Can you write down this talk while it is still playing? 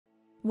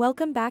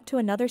Welcome back to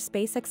another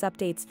SpaceX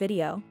Updates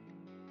video.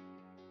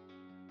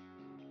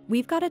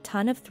 We've got a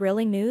ton of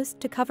thrilling news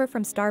to cover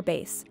from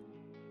Starbase.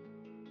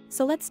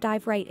 So let's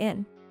dive right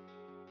in.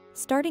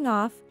 Starting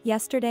off,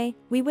 yesterday,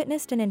 we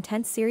witnessed an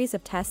intense series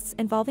of tests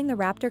involving the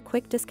Raptor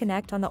quick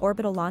disconnect on the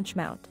orbital launch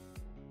mount.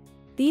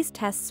 These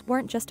tests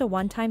weren't just a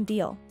one-time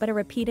deal, but a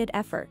repeated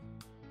effort.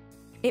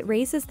 It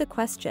raises the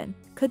question,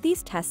 could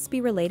these tests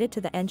be related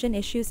to the engine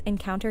issues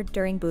encountered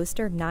during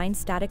Booster 9's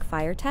static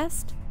fire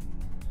test?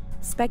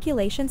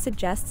 Speculation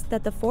suggests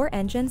that the 4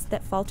 engines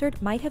that faltered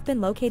might have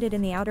been located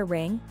in the outer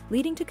ring,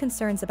 leading to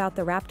concerns about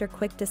the Raptor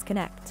quick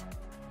disconnect.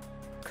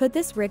 Could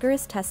this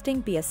rigorous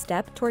testing be a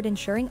step toward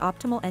ensuring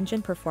optimal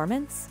engine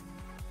performance?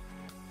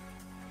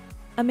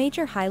 A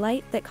major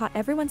highlight that caught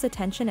everyone's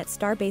attention at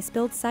Starbase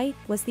build site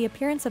was the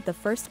appearance of the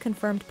first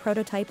confirmed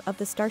prototype of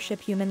the Starship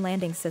human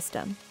landing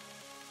system.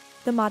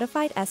 The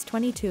modified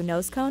S-22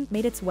 nose cone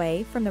made its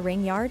way from the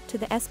ring yard to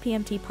the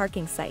SPMT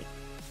parking site.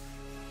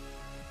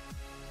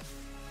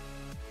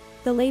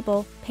 The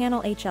label,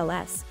 Panel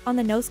HLS, on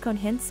the nose cone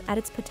hints at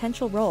its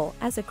potential role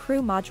as a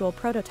crew module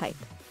prototype.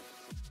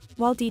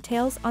 While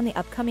details on the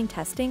upcoming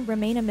testing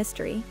remain a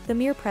mystery, the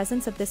mere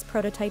presence of this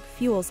prototype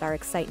fuels our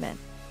excitement.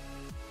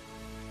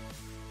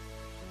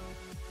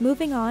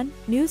 Moving on,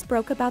 news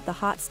broke about the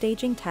hot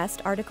staging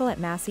test article at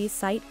Massey's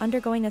site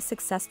undergoing a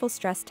successful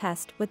stress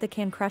test with the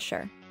can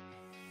crusher.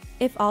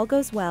 If all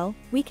goes well,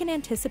 we can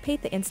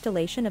anticipate the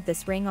installation of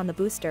this ring on the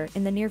booster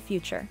in the near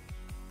future.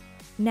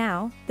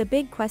 Now, the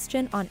big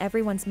question on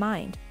everyone's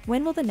mind,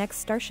 when will the next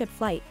Starship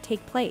flight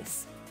take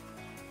place?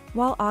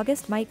 While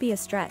August might be a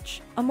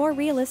stretch, a more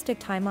realistic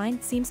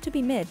timeline seems to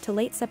be mid to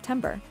late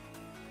September.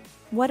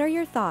 What are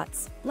your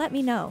thoughts? Let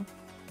me know.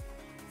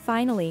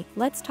 Finally,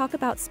 let's talk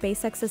about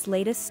SpaceX's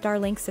latest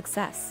Starlink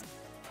success.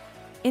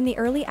 In the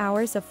early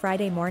hours of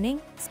Friday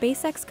morning,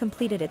 SpaceX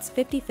completed its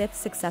 55th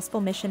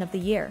successful mission of the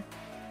year.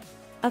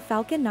 A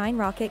Falcon 9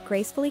 rocket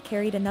gracefully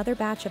carried another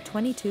batch of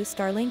 22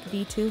 Starlink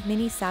V2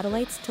 mini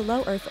satellites to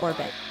low Earth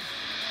orbit.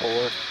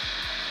 4,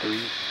 3,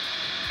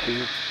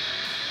 2,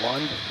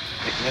 1,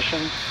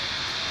 ignition,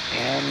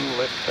 and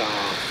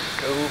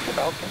liftoff. Go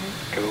Falcon,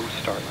 go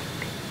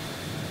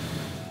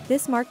Starlink.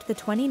 This marked the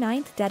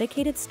 29th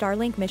dedicated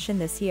Starlink mission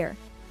this year.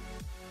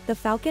 The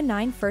Falcon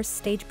 9 first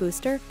stage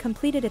booster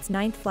completed its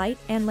 9th flight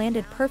and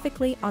landed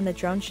perfectly on the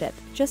drone ship.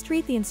 Just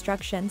read the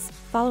instructions,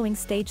 following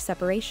stage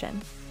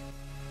separation.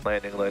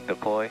 Landing leg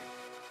deploy.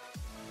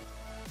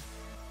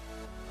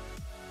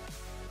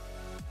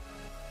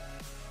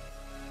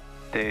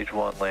 Stage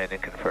 1 landing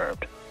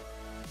confirmed.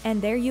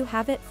 And there you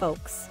have it,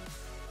 folks.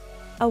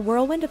 A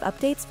whirlwind of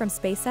updates from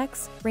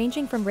SpaceX,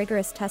 ranging from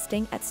rigorous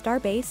testing at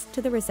Starbase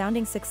to the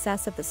resounding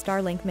success of the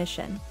Starlink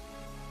mission.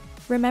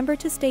 Remember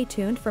to stay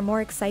tuned for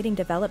more exciting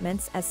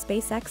developments as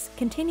SpaceX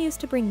continues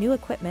to bring new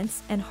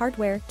equipments and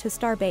hardware to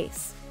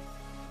Starbase.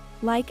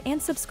 Like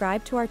and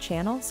subscribe to our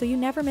channel so you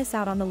never miss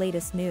out on the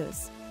latest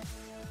news.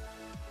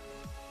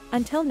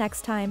 Until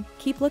next time,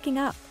 keep looking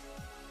up.